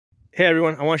Hey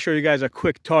everyone, I want to show you guys a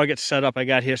quick target setup I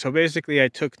got here. So basically I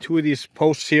took two of these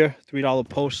posts here, $3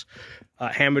 posts,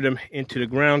 hammered them into the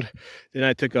ground. Then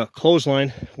I took a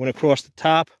clothesline, went across the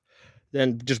top,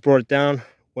 then just brought it down,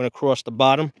 went across the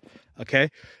bottom, okay?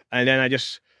 And then I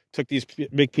just took these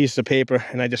big pieces of paper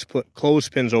and I just put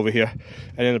clothespins over here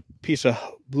and then a piece of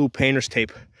blue painter's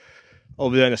tape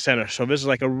over there in the center. So this is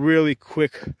like a really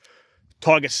quick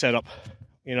target setup.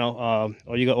 You know,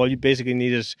 all you basically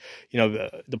need is, you know,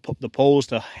 the poles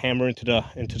to hammer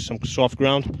into some soft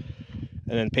ground,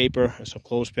 and then paper and some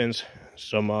clothespins,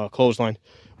 some clothesline.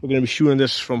 We're going to be shooting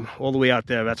this from all the way out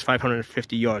there. That's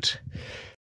 550 yards.